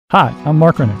Hi, I'm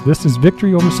Mark Rennick. This is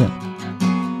Victory Over Sin.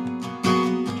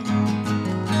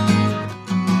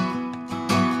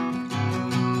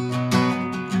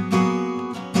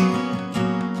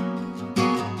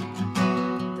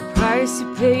 The price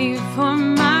you paid for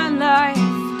my life,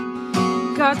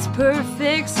 God's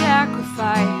perfect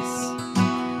sacrifice,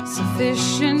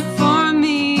 sufficient for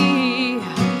me.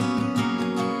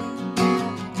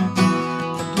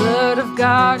 The blood of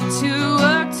God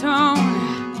to atone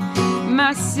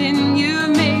my sin, you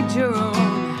made your own.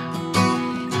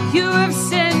 You have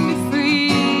set me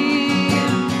free.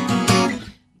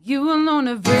 You alone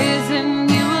have risen,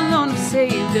 you alone have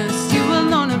saved us, you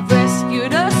alone have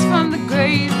rescued us from the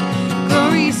grave.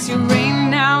 Glorious your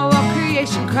reign now, all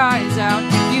creation cries out.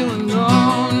 You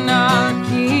alone are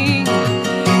King.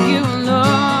 You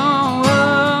alone.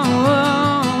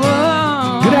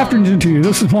 Good afternoon to you.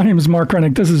 My name is Mark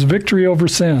Rennick. This is Victory Over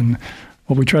Sin.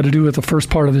 What we try to do with the first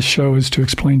part of this show is to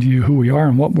explain to you who we are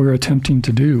and what we're attempting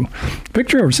to do.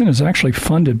 Victory Over Sin is actually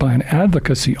funded by an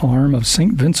advocacy arm of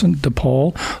St. Vincent de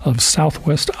Paul of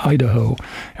Southwest Idaho.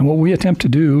 And what we attempt to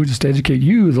do is to educate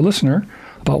you, the listener,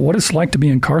 about what it's like to be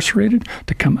incarcerated,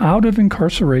 to come out of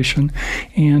incarceration,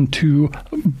 and to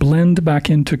blend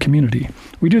back into community.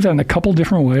 We do that in a couple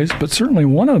different ways, but certainly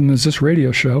one of them is this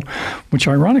radio show, which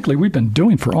ironically we've been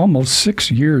doing for almost 6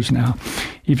 years now.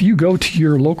 If you go to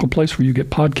your local place where you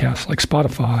get podcasts like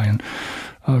Spotify and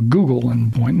Google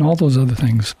and all those other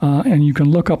things, and you can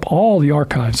look up all the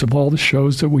archives of all the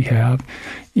shows that we have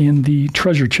in the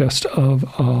treasure chest of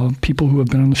people who have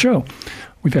been on the show.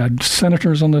 We've had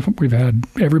senators on we've had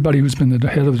everybody who's been the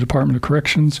head of the Department of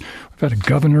Corrections. We've had a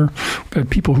governor. We've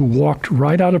had people who walked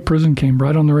right out of prison, came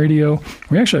right on the radio.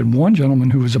 We actually had one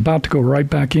gentleman who was about to go right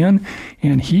back in,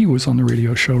 and he was on the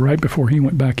radio show right before he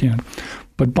went back in.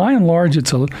 But by and large,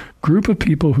 it's a group of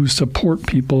people who support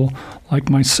people like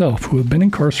myself who have been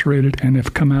incarcerated and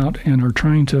have come out and are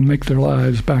trying to make their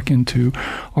lives back into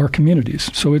our communities.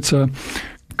 So it's a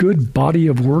good body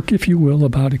of work, if you will,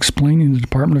 about explaining the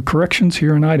Department of Corrections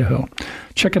here in Idaho.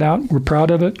 Check it out. We're proud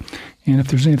of it. And if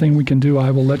there's anything we can do, I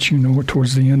will let you know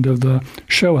towards the end of the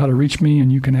show how to reach me,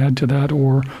 and you can add to that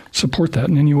or support that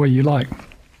in any way you like.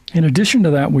 In addition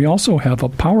to that, we also have a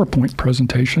PowerPoint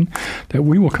presentation that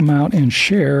we will come out and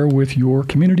share with your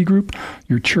community group,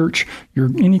 your church, your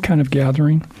any kind of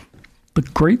gathering. The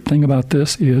great thing about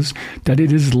this is that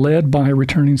it is led by a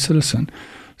returning citizen.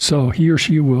 So he or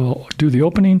she will do the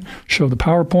opening, show the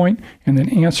PowerPoint, and then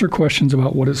answer questions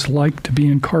about what it's like to be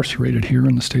incarcerated here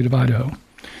in the state of Idaho.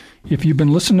 If you've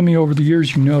been listening to me over the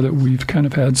years, you know that we've kind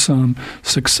of had some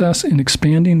success in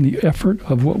expanding the effort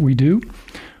of what we do.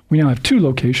 We now have 2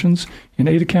 locations. In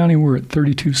Ada County, we're at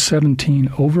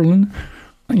 3217 Overland.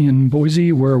 In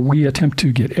Boise, where we attempt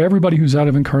to get everybody who's out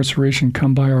of incarceration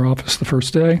come by our office the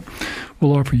first day.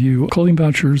 We'll offer you clothing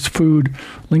vouchers, food,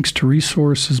 links to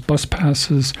resources, bus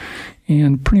passes,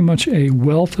 and pretty much a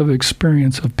wealth of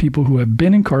experience of people who have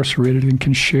been incarcerated and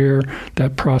can share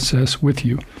that process with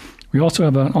you. We also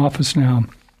have an office now,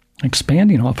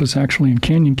 expanding office actually in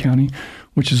Canyon County,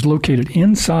 which is located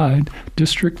inside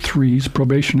District 3's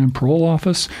Probation and Parole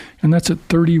Office, and that's at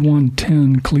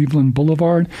 3110 Cleveland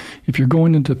Boulevard. If you're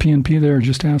going into PNP there,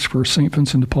 just ask for St.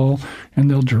 Vincent de Paul, and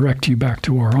they'll direct you back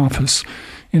to our office.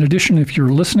 In addition, if you're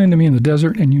listening to me in the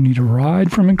desert and you need a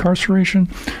ride from incarceration,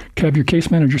 have your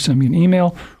case manager send me an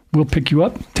email. We'll pick you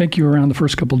up, take you around the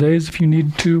first couple days if you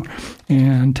need to,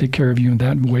 and take care of you in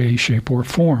that way, shape, or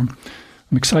form.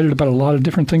 I'm excited about a lot of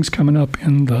different things coming up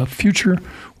in the future.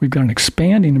 We've got an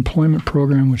expanding employment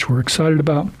program, which we're excited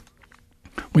about.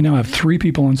 We now have 3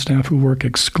 people on staff who work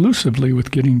exclusively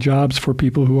with getting jobs for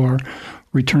people who are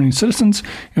returning citizens,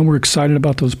 and we're excited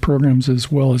about those programs as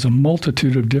well as a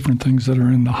multitude of different things that are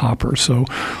in the hopper. So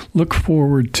look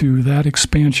forward to that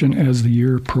expansion as the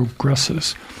year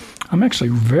progresses. I'm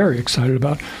actually very excited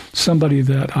about somebody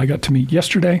that I got to meet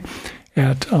yesterday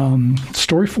at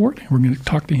Story Fort. We're going to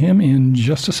talk to him in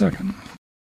just a second.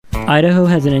 Idaho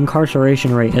has an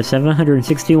incarceration rate of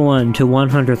 761 to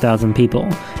 100,000 people,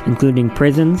 including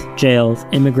prisons, jails,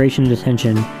 immigration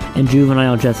detention, and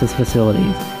juvenile justice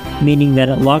facilities, meaning that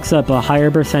it locks up a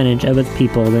higher percentage of its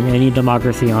people than any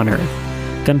democracy on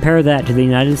earth. Compare that to the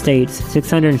United States'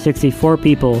 664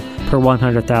 people per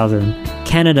 100,000,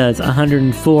 Canada's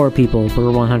 104 people per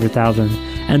 100,000,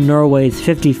 and Norway's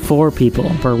 54 people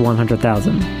per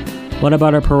 100,000. What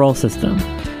about our parole system?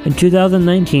 In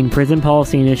 2019, Prison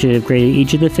Policy Initiative graded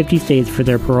each of the 50 states for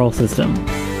their parole system.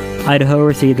 Idaho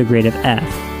received a grade of F.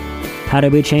 How do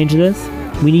we change this?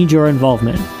 We need your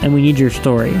involvement, and we need your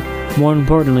story. More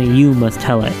importantly, you must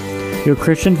tell it. Your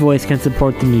Christian voice can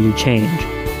support the needed change.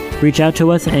 Reach out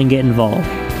to us and get involved.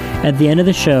 At the end of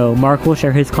the show, Mark will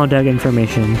share his contact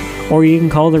information, or you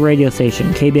can call the radio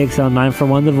station, KBXL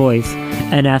 941 The Voice,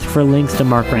 and ask for links to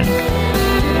Mark Rennick.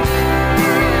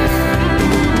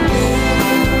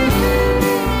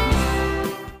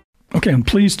 Okay, I'm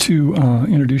pleased to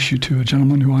introduce you to a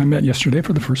gentleman who I met yesterday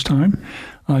for the first time.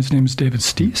 His name is David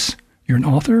Steece. You're an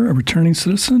author, a returning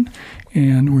citizen,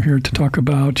 and we're here to talk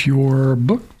about your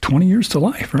book, 20 Years to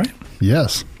Life, right?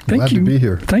 Yes. Glad to be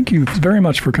here. Thank you very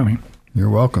much for coming. You're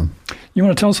welcome. You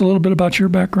want to tell us a little bit about your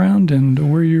background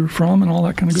and where you're from and all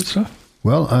that kind of good stuff?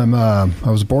 Well, I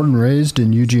was born and raised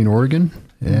in Eugene, Oregon,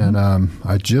 and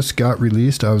I just got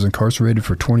released. I was incarcerated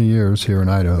for 20 years here in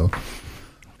Idaho.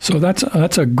 So that's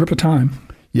a grip of time,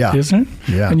 yeah, isn't it?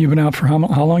 Yeah. And you've been out for how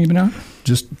long? You've been out?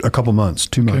 Just a couple months,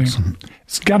 2 months. Okay.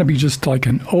 It's got to be just like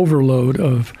an overload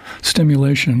of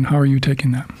stimulation. How are you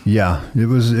taking that? Yeah, it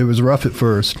was rough at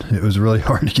first. It was really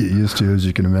hard to get used to, as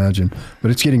you can imagine,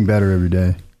 but it's getting better every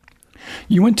day.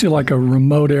 You went to like a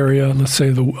remote area, let's say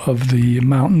of the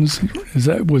mountains. Was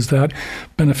that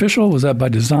beneficial? Was that by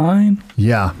design?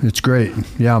 Yeah, it's great.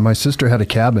 Yeah, my sister had a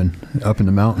cabin up in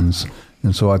the mountains,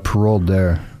 and so I paroled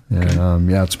there. And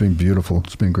yeah, it's been beautiful.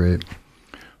 It's been great.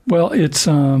 Well, it's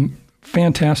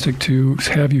fantastic to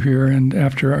have you here. And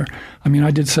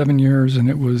I did 7 years, and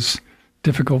it was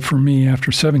difficult for me after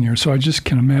 7 years. So I just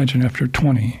can imagine after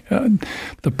 20,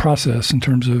 the process in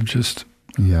terms of just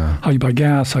how you buy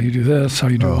gas, how you do this, how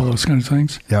you do all those kinds of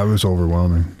things. Yeah, it was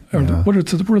overwhelming. Yeah. What are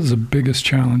the biggest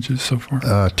challenges so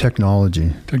far?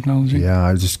 Technology. Technology? Yeah,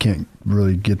 I just can't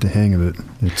really get the hang of it.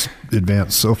 It's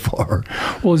advanced so far.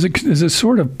 Well, is it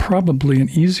sort of probably an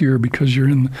easier because you're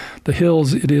in the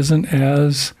hills, it isn't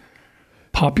as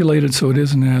populated, so it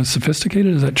isn't as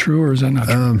sophisticated? Is that true, or is that not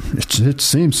true? It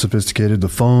seems sophisticated. The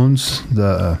phones,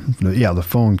 the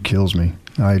phone kills me.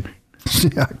 I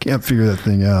can't figure that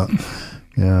thing out.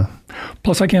 Yeah.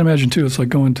 Plus, I can't imagine, too, it's like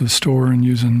going to the store and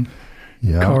using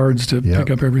cards to pick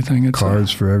up everything. It's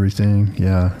cards for everything.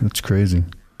 Yeah, it's crazy.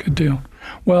 Good deal.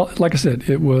 Well, like I said,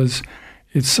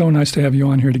 it's so nice to have you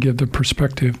on here to give the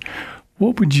perspective.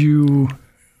 What would you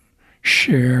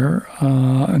share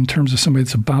in terms of somebody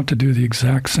that's about to do the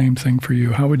exact same thing for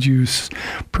you? How would you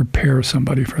prepare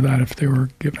somebody for that if they were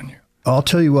given you? I'll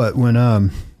tell you what, when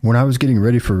I was getting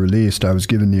ready for release, I was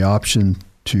given the option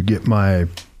to get my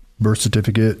birth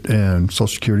certificate and Social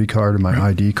Security card and my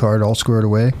ID card all squared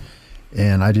away,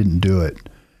 and I didn't do it.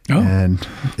 Oh. And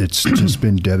it's just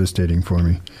been devastating for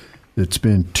me. It's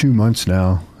been 2 months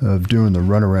now of doing the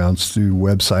runarounds through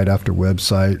website after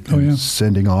website and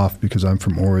sending off because I'm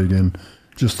from Oregon,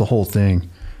 just the whole thing.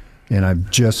 And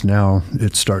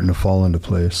it's starting to fall into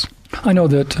place. I know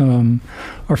that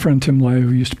our friend Tim Lay,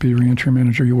 who used to be a reentry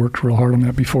manager, he worked real hard on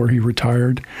that before he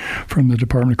retired from the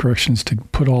Department of Corrections to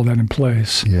put all that in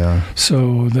place. Yeah.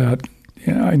 So that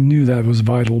I knew that was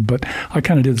vital, but I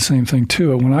kind of did the same thing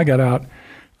too. When I got out,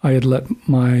 I had let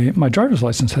my driver's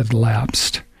license had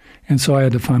lapsed. And so I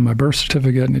had to find my birth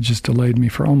certificate, and it just delayed me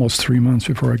for almost 3 months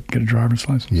before I could get a driver's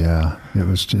license. Yeah, it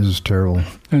was terrible.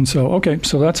 And so,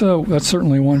 so that's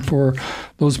certainly one for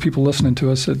those people listening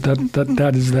to us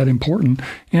that is that important,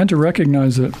 and to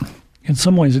recognize that in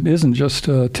some ways it isn't just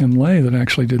Tim Lay that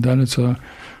actually did that. It's I'm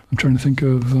trying to think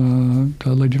of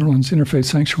Lady Orleans Interfaith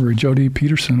Sanctuary. Jody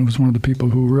Peterson was one of the people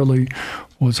who really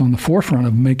was on the forefront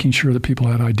of making sure that people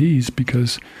had IDs,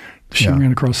 because she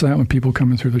ran across that when people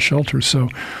coming through the shelters. So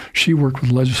she worked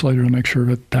with the legislator to make sure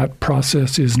that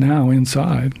process is now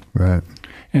inside. Right.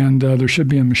 And there should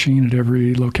be a machine at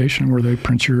every location where they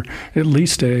print at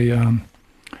least not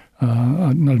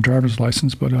a driver's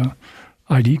license, but a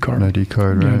ID card. An ID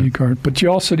card, right. ID card. But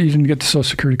you didn't get the Social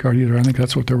Security card either. I think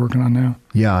that's what they're working on now.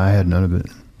 Yeah, I had none of it.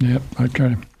 Yep,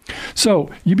 okay. So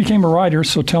you became a writer,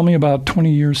 so tell me about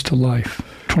 20 Years to Life.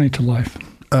 20 to Life.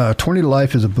 20 to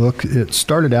Life is a book. It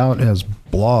started out as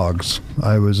blogs.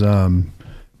 I was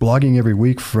blogging every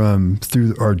week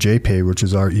through our JPay, which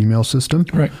is our email system.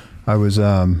 Right. I was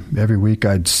every week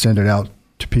I'd send it out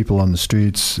to people on the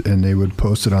streets, and they would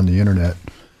post it on the internet.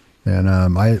 And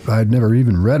I'd never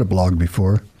even read a blog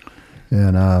before,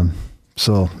 and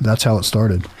so that's how it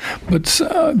started. But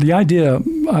the idea,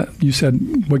 you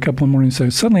said, wake up one morning and say,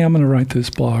 suddenly I'm going to write this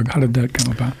blog. How did that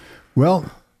come about? Well,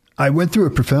 I went through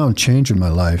a profound change in my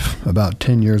life about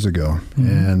 10 years ago,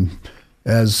 and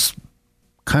as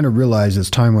kind of realized as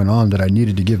time went on that I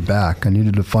needed to give back. I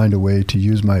needed to find a way to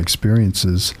use my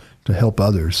experiences to help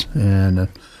others, and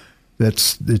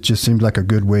it just seemed like a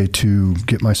good way to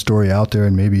get my story out there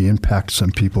and maybe impact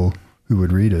some people who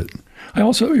would read it. It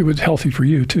was healthy for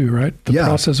you too, right? The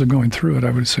process of going through it, I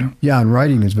would assume. Yeah, and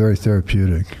writing is very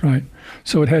therapeutic. Right.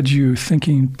 So it had you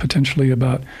thinking potentially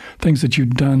about things that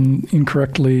you'd done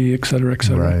incorrectly, et cetera, et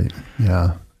cetera. Right,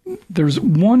 yeah. There's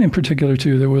one in particular,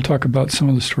 too, that we'll talk about some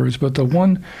of the stories, but the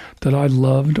one that I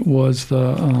loved was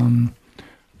the,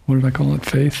 what did I call it,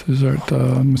 faith? Is that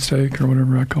the mistake or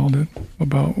whatever I called it,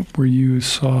 about where you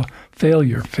saw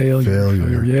failure.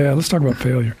 Yeah, let's talk about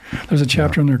failure. There's a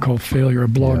chapter in there called Failure, a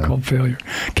blog called Failure.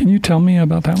 Can you tell me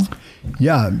about that one?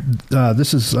 Yeah,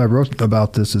 I wrote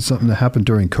about this. It's something that happened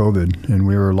during COVID, and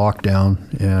we were locked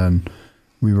down, and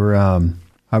we were,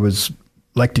 I was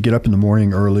like to get up in the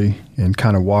morning early and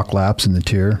kind of walk laps in the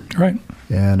tier. Right.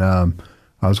 And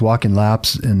I was walking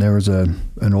laps, and there was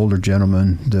an older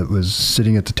gentleman that was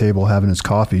sitting at the table having his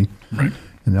coffee. Right.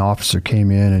 And the officer came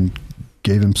in and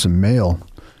gave him some mail.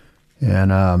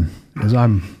 And as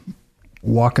I'm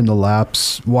walking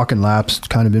laps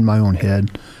kind of in my own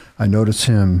head, I noticed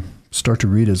him start to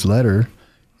read his letter,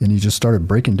 and he just started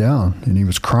breaking down, and he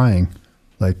was crying.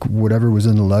 Like whatever was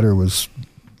in the letter was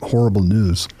horrible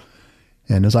news.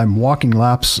 And as I'm walking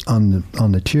laps on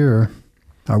the tier,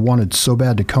 I wanted so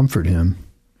bad to comfort him,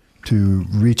 to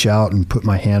reach out and put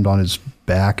my hand on his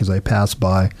back as I passed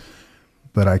by,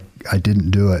 but I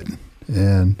didn't do it.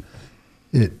 And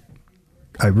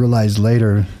I realized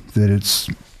later that it's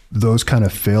those kind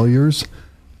of failures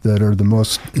that are the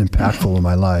most impactful in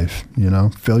my life,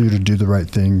 failure to do the right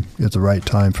thing at the right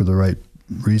time for the right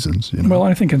reasons. Well,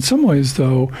 I think in some ways,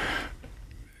 though,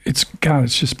 it's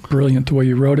just brilliant the way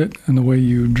you wrote it and the way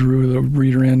you drew the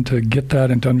reader in to get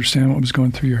that and to understand what was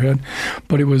going through your head.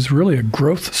 But it was really a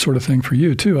growth sort of thing for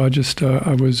you, too. I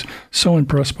was so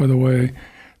impressed by the way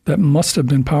that must have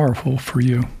been powerful for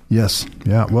you. Yes.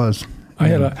 Yeah, it was. I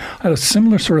had a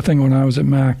similar sort of thing when I was at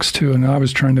Max, too, and I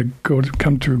was trying to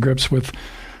come to grips with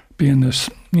being this,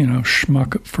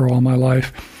 schmuck for all my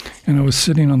life. And I was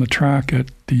sitting on the track at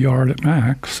the yard at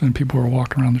Max, and people were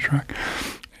walking around the track.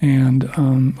 And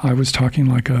I was talking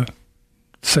like a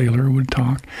sailor would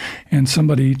talk. And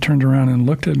somebody turned around and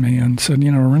looked at me and said,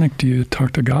 Rennick, do you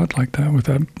talk to God like that with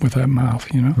that mouth,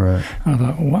 Right. And I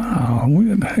thought, wow,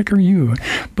 who the heck are you?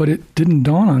 But it didn't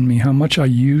dawn on me how much I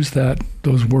use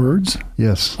those words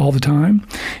all the time,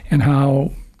 and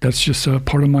how that's just a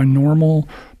part of my normal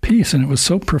piece. And it was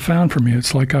so profound for me.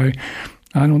 It's like I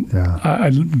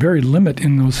very limit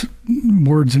in those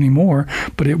words anymore,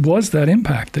 but it was that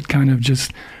impact that kind of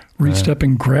just reached up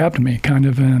and grabbed me kind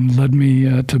of and led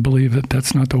me to believe that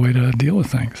that's not the way to deal with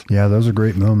things. Yeah, those are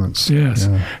great moments. Yes.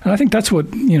 Yeah. And I think that's what,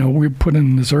 we put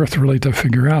in this earth really to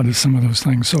figure out is some of those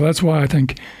things. So that's why I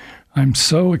think I was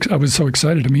so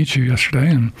excited to meet you yesterday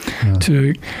and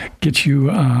to get you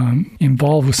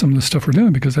involved with some of the stuff we're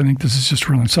doing, because I think this is just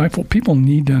real insightful. People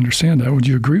need to understand that. Would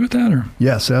you agree with that? Or?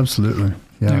 Yes, absolutely.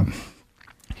 Yeah.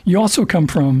 You also come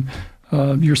from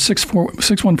your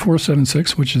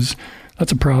 61476, which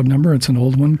that's a proud number. It's an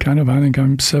old one, kind of. I think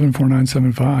I'm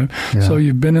 74975. Yeah. So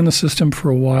you've been in the system for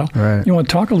a while. Right. You want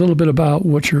to talk a little bit about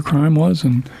what your crime was,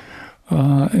 and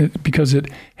because it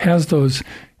has those.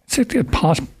 It's a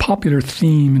popular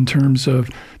theme in terms of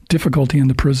difficulty in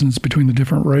the prisons between the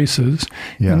different races,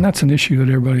 and that's an issue that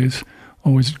everybody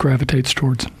always gravitates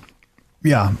towards.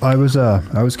 Yeah, I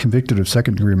was convicted of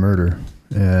second-degree murder,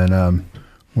 and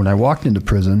when I walked into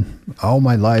prison, all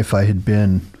my life I had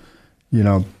been,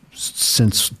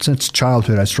 since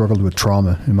childhood, I struggled with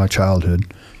trauma in my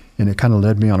childhood, and it kind of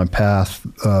led me on a path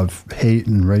of hate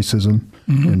and racism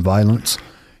and violence.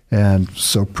 And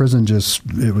so prison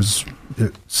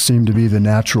it seemed to be the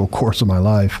natural course of my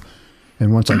life.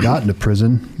 And once I got into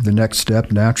prison, the next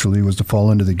step naturally was to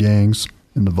fall into the gangs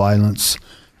and the violence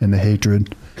and the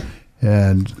hatred.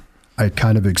 And I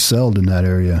kind of excelled in that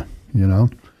area,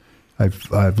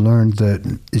 I've learned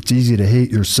that it's easy to hate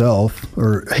yourself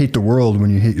or hate the world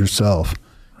when you hate yourself.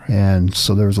 Right. And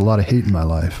so there was a lot of hate in my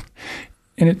life.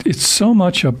 And it's so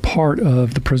much a part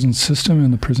of the prison system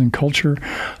and the prison culture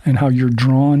and how you're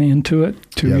drawn into it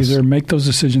to either make those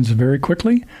decisions very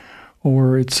quickly,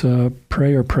 or it's a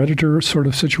prey or predator sort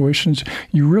of situations.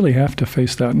 You really have to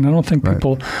face that. And I don't think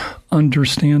people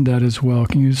understand that as well.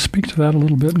 Can you speak to that a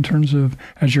little bit in terms of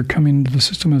as you're coming into the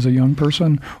system as a young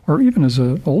person or even as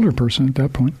an older person at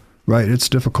that point? Right. It's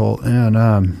difficult. And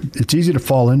it's easy to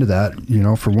fall into that.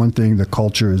 For one thing, the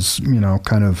culture is,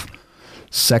 kind of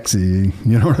sexy,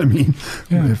 you know what I mean?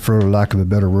 Yeah. For lack of a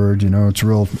better word, it's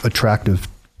real attractive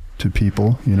to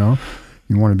people, you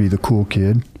want to be the cool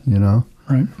kid,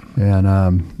 Right.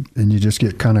 And you just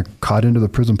get kind of caught into the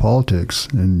prison politics,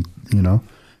 and,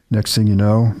 next thing you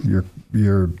know,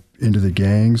 you're into the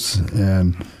gangs,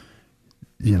 and,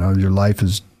 your life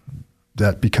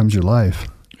that becomes your life.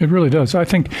 It really does. I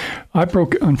think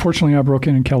unfortunately I broke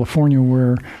in California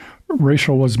where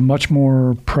racial was much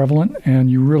more prevalent, and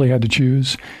you really had to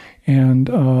choose. And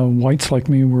whites like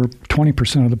me were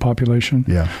 20% of the population.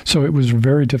 Yeah. So it was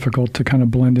very difficult to kind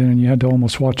of blend in, and you had to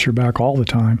almost watch your back all the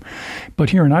time. But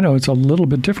here in Idaho, it's a little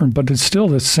bit different, but it's still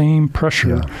the same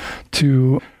pressure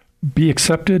to be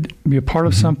accepted, be a part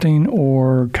of something,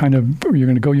 or kind of you're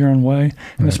going to go your own way.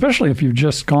 And especially if you've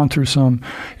just gone through some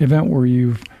event where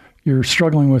you're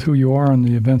struggling with who you are and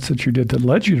the events that you did that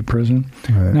led you to prison.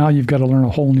 Right. Now you've got to learn a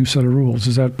whole new set of rules.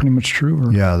 Is that pretty much true?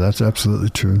 Or? Yeah, that's absolutely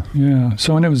true. Yeah.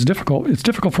 So, and it was difficult. It's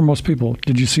difficult for most people.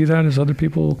 Did you see that as other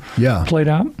people played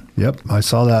out? Yep. I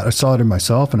saw that. I saw it in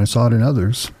myself, and I saw it in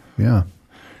others. Yeah.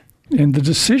 And the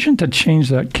decision to change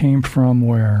that came from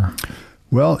where?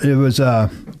 Well, it was, I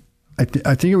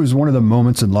think it was one of the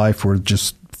moments in life where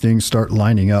just things start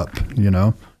lining up, you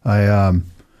know.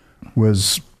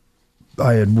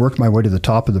 I had worked my way to the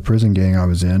top of the prison gang I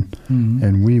was in,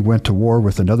 and we went to war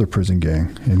with another prison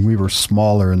gang, and we were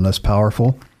smaller and less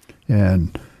powerful.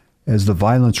 And as the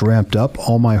violence ramped up,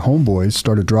 all my homeboys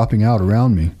started dropping out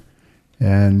around me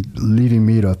and leaving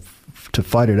me to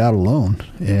fight it out alone.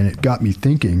 And it got me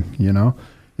thinking, you know,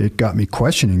 it got me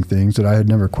questioning things that I had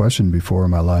never questioned before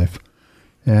in my life.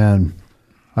 And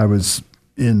I was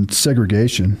in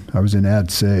segregation. I was in ad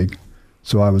seg.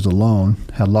 So I was alone,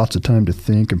 had lots of time to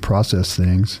think and process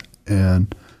things,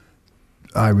 and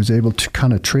I was able to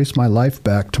kind of trace my life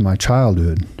back to my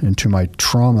childhood and to my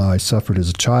trauma I suffered as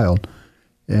a child,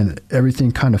 and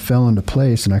everything kind of fell into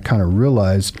place, and I kind of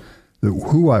realized that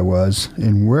who I was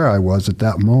and where I was at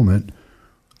that moment,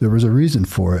 there was a reason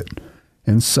for it.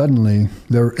 And suddenly,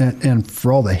 and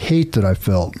for all the hate that I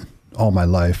felt all my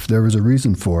life, there was a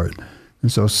reason for it.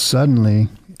 And so suddenly,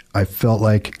 I felt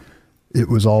like it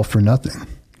was all for nothing.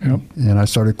 Yep. And I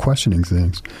started questioning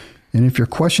things. And if you're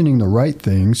questioning the right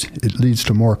things, it leads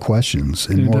to more questions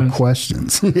and more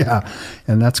questions. Yeah.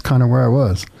 And that's kind of where I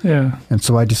was. Yeah. And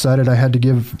so I decided I had to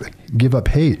give up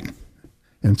hate.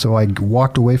 And so I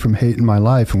walked away from hate in my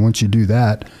life. And once you do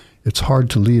that, it's hard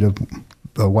to lead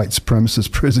a white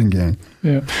supremacist prison gang.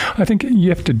 Yeah. I think you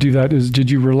have to do that.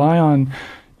 Did you rely on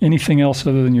anything else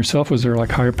other than yourself? Was there like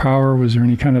higher power? Was there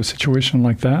any kind of situation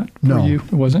like that for you?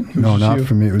 It wasn't? It was no, not you?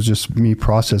 for me. It was just me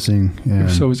processing.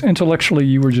 So it was intellectually,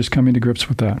 you were just coming to grips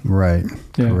with that. Right.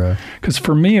 Yeah. Correct. Because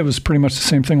for me, it was pretty much the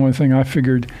same thing. Only thing I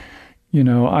figured, you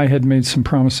know, I had made some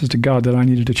promises to God that I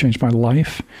needed to change my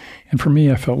life. And for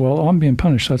me, I felt, well, I'm being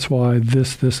punished. That's why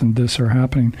this, and this are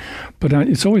happening. But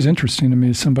it's always interesting to me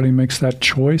if somebody makes that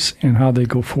choice and how they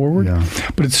go forward. Yeah.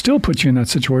 But it still puts you in that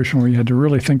situation where you had to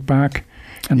really think back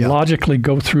and logically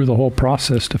go through the whole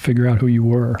process to figure out who you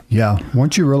were. Yeah.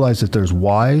 Once you realize that there's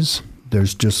whys,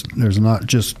 you're not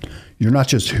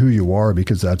just who you are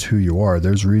because that's who you are.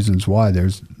 There's reasons why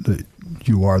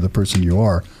you are the person you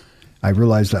are. I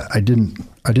realized that I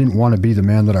didn't want to be the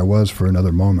man that I was for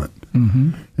another moment.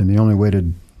 Mm-hmm. And the only way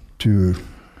to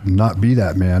not be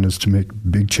that man is to make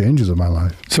big changes in my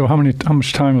life. So how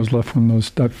much time was left from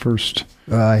that first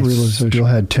realization? I still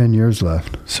had 10 years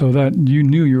left. So that you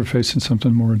knew you were facing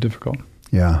something more difficult.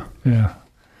 Yeah. Yeah.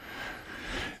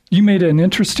 You made an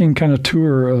interesting kind of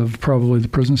tour of probably the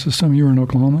prison system. You were in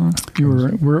Oklahoma.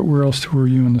 Where else were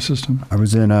you in the system? I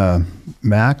was in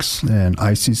Max and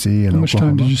ICC in Oklahoma. How much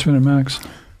time did you spend at Max?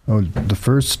 Oh, the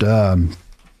first 8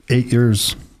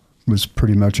 years was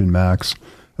pretty much in Max.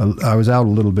 I was out a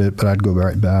little bit, but I'd go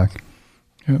right back.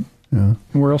 Yep. Yeah.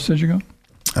 And where else did you go?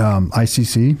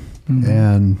 ICC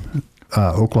and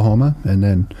Oklahoma, and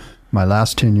then my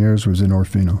last 10 years was in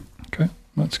Orfino. Okay,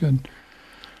 that's good.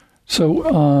 So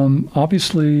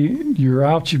obviously you're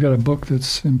out. You've got a book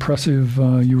that's impressive.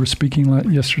 You were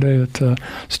speaking yesterday at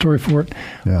Story Fort.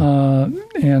 Yeah.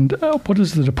 And what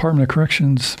does the Department of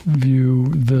Corrections view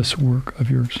this work of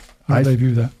yours? How do they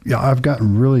view that? Yeah, I've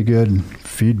gotten really good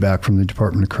feedback from the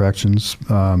Department of Corrections.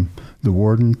 The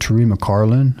warden, Terry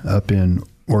McCarlin, up in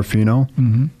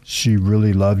Orfino, she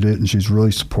really loved it, and she's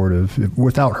really supportive.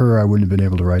 Without her, I wouldn't have been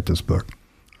able to write this book.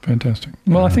 Fantastic.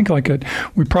 Well, I think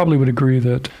we probably would agree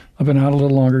that I've been out a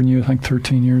little longer than you, I think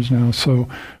 13 years now. So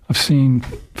I've seen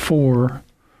 4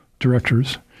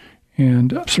 directors,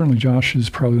 and certainly Josh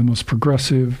is probably the most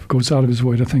progressive, goes out of his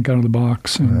way to think out of the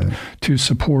box and to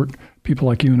support people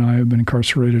like you and I who have been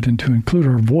incarcerated and to include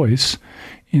our voice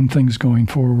in things going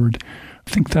forward. I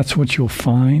think that's what you'll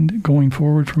find going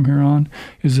forward from here on,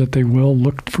 is that they will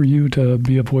look for you to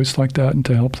be a voice like that and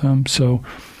to help them. So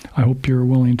I hope you're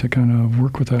willing to kind of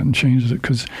work with that and change it,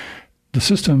 because the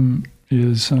system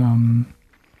needs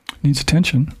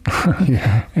attention.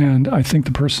 Yeah. And I think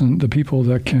the people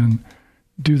that can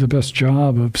do the best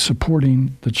job of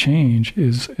supporting the change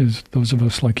is those of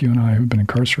us like you and I who've been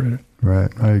incarcerated.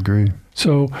 Right. I agree.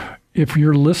 So if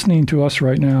you're listening to us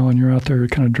right now and you're out there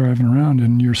kind of driving around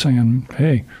and you're saying,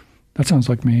 hey, that sounds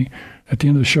like me, at the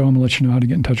end of the show, I'm going to let you know how to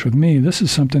get in touch with me. This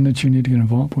is something that you need to get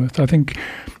involved with.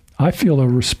 I feel a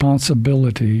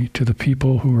responsibility to the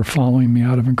people who are following me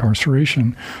out of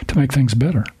incarceration to make things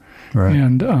better. Right.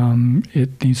 And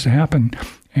it needs to happen.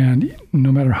 And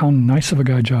no matter how nice of a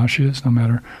guy Josh is, no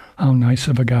matter how nice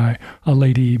of a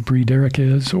lady Bree Derrick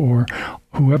is, or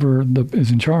whoever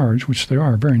is in charge, which they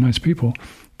are very nice people,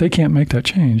 they can't make that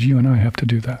change. You and I have to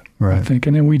do that, right. I think.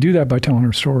 And then we do that by telling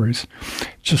our stories,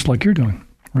 just like you're doing,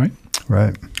 right?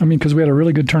 Right. I mean, because we had a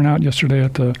really good turnout yesterday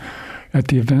at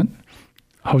the event,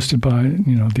 hosted by,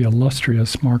 the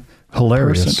illustrious Mark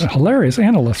Hilarious. Person. Hilarious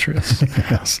and illustrious.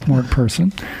 Yes. Mark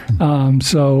Person.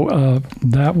 So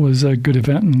that was a good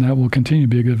event, and that will continue to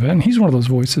be a good event. And he's one of those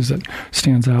voices that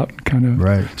stands out and kind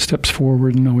of steps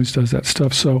forward and always does that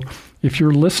stuff. So if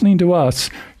you're listening to us,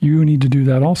 you need to do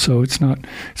that also. It's not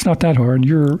that hard.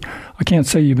 I can't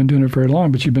say you've been doing it very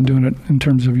long, but you've been doing it in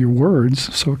terms of your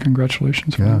words. So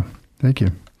congratulations. Yeah. Thank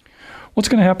you. What's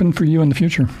going to happen for you in the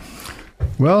future?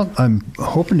 Well, I'm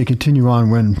hoping to continue on.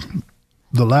 When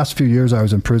the last few years I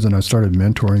was in prison, I started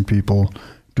mentoring people,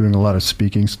 doing a lot of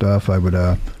speaking stuff.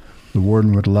 The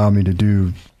warden would allow me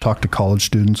to talk to college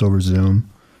students over Zoom,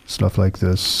 stuff like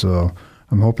this. So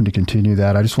I'm hoping to continue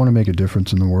that. I just want to make a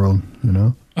difference in the world,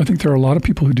 I think there are a lot of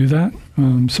people who do that.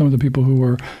 Some of the people who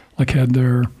were had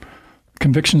their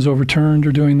convictions overturned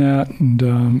are doing that, and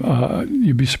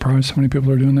you'd be surprised how many people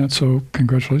are doing that. So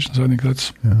congratulations. I think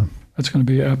that's going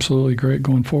to be absolutely great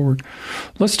going forward.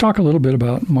 Let's talk a little bit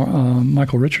about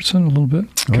Michael Richardson a little bit.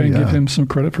 Okay, give him some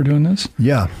credit for doing this.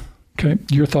 Yeah. Okay,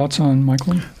 your thoughts on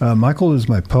Michael? Michael is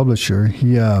my publisher.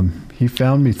 He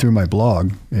found me through my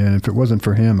blog, and if it wasn't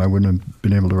for him, I wouldn't have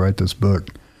been able to write this book.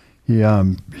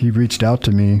 He reached out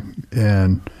to me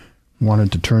and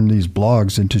wanted to turn these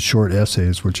blogs into short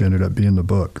essays, which ended up being the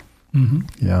book.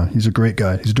 Mm-hmm. Yeah, he's a great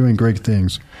guy. He's doing great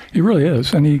things. He really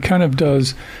is, and he kind of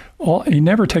does. He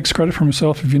never takes credit for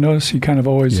himself. If you notice, he kind of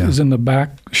always is in the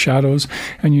back shadows,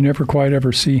 and you never quite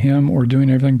ever see him or doing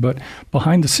everything. But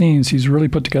behind the scenes, he's really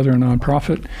put together a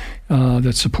nonprofit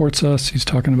that supports us. He's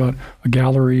talking about a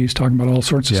gallery. He's talking about all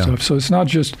sorts of stuff. So it's not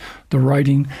just the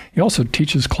writing. He also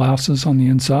teaches classes on the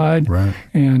inside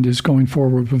and is going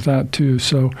forward with that, too.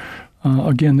 So,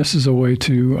 again, this is a way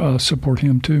to support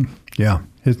him, too. Yeah.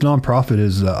 His nonprofit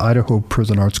is Idaho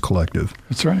Prison Arts Collective.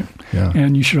 That's right. Yeah.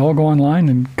 And you should all go online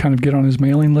and kind of get on his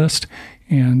mailing list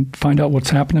and find out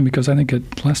what's happening, because I think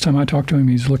last time I talked to him,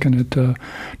 he's looking at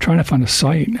trying to find a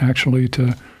site actually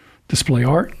to display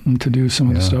art and to do some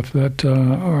of the stuff that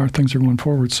things are going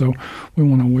forward. So we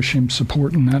want to wish him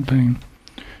support in that vein.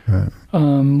 Right.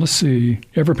 Let's see.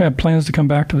 Ever have plans to come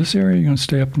back to this area? You're going to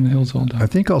stay up in the hills all day? I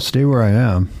think I'll stay where I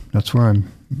am. That's where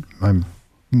I'm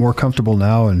more comfortable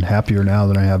now and happier now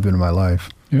than I have been in my life.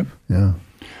 Yep. Yeah.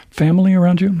 Family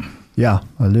around you? Yeah.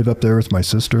 I live up there with my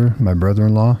sister, my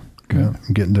brother-in-law. Okay. Yeah.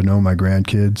 I'm getting to know my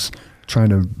grandkids, trying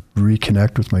to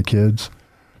reconnect with my kids.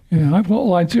 Yeah.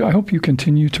 I do. I hope you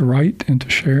continue to write and to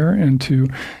share and to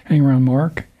hang around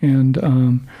Mark and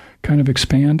kind of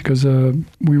expand, because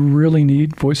we really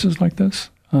need voices like this.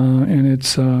 And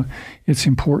it's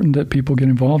important that people get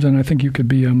involved. And I think you could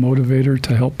be a motivator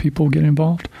to help people get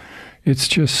involved. It's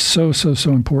just so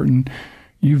important.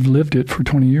 You've lived it for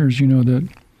 20 years. You know that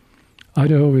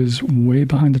Idaho is way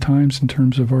behind the times in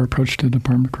terms of our approach to the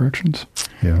Department of Corrections.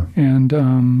 Yeah. And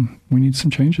we need some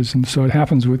changes. And so it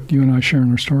happens with you and I sharing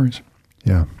our stories.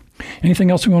 Yeah. Anything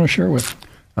else we want to share with?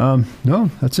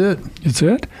 No, that's it. It's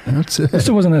it? That's it. This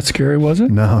wasn't that scary, was it?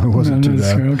 No, it wasn't too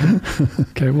bad. Okay.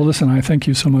 Okay. Well, listen, I thank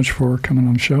you so much for coming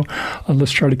on the show.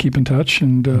 Let's try to keep in touch,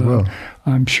 and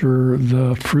I'm sure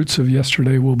the fruits of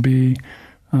yesterday will be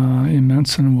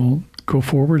immense, and we'll go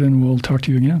forward, and we'll talk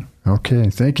to you again. Okay.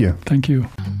 Thank you. Thank you.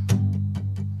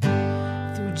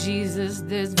 Through Jesus,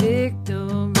 there's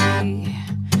victory.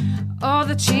 All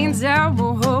the chains that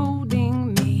were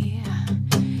holding me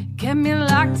kept me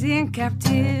locked in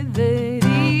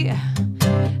captivity,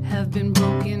 have been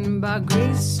broken by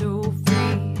grace so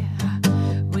free.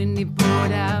 When he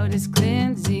poured out his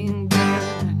cleansing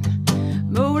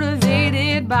blood,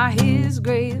 motivated by his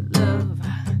great love,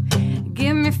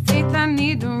 give me faith I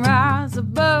need to rise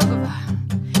above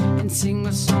and sing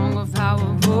a song of how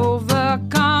I've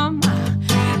overcome.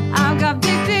 I've got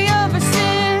victory over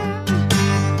sin,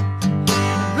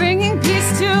 bringing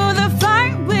peace to the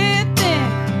fight within.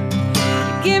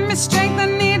 Give me strength I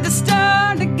need to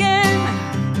start again.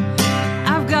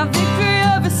 I've got victory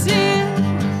over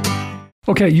sin.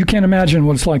 Okay, you can't imagine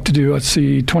what it's like to do, let's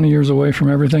see, 20 years away from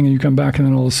everything, and you come back, and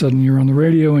then all of a sudden you're on the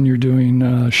radio and you're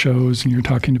doing shows and you're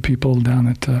talking to people down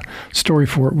at Story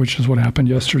Fort, which is what happened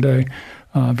yesterday.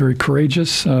 Very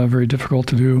courageous, very difficult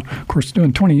to do. Of course,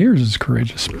 doing 20 years is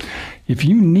courageous. If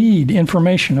you need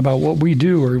information about what we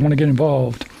do or you want to get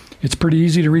involved, it's pretty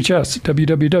easy to reach us at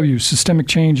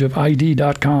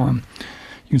www.systemicchangeofid.com.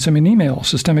 You can send me an email,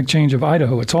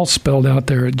 systemicchangeofidaho. It's all spelled out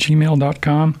there at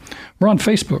gmail.com. We're on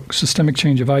Facebook, Systemic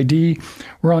Change of ID.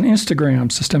 We're on Instagram,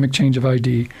 Systemic Change of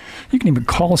ID. You can even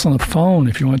call us on the phone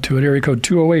if you want to at area code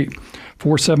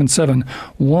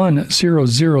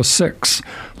 208-477-1006.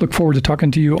 Look forward to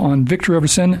talking to you on Victory Over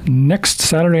Sin next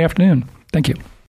Saturday afternoon. Thank you.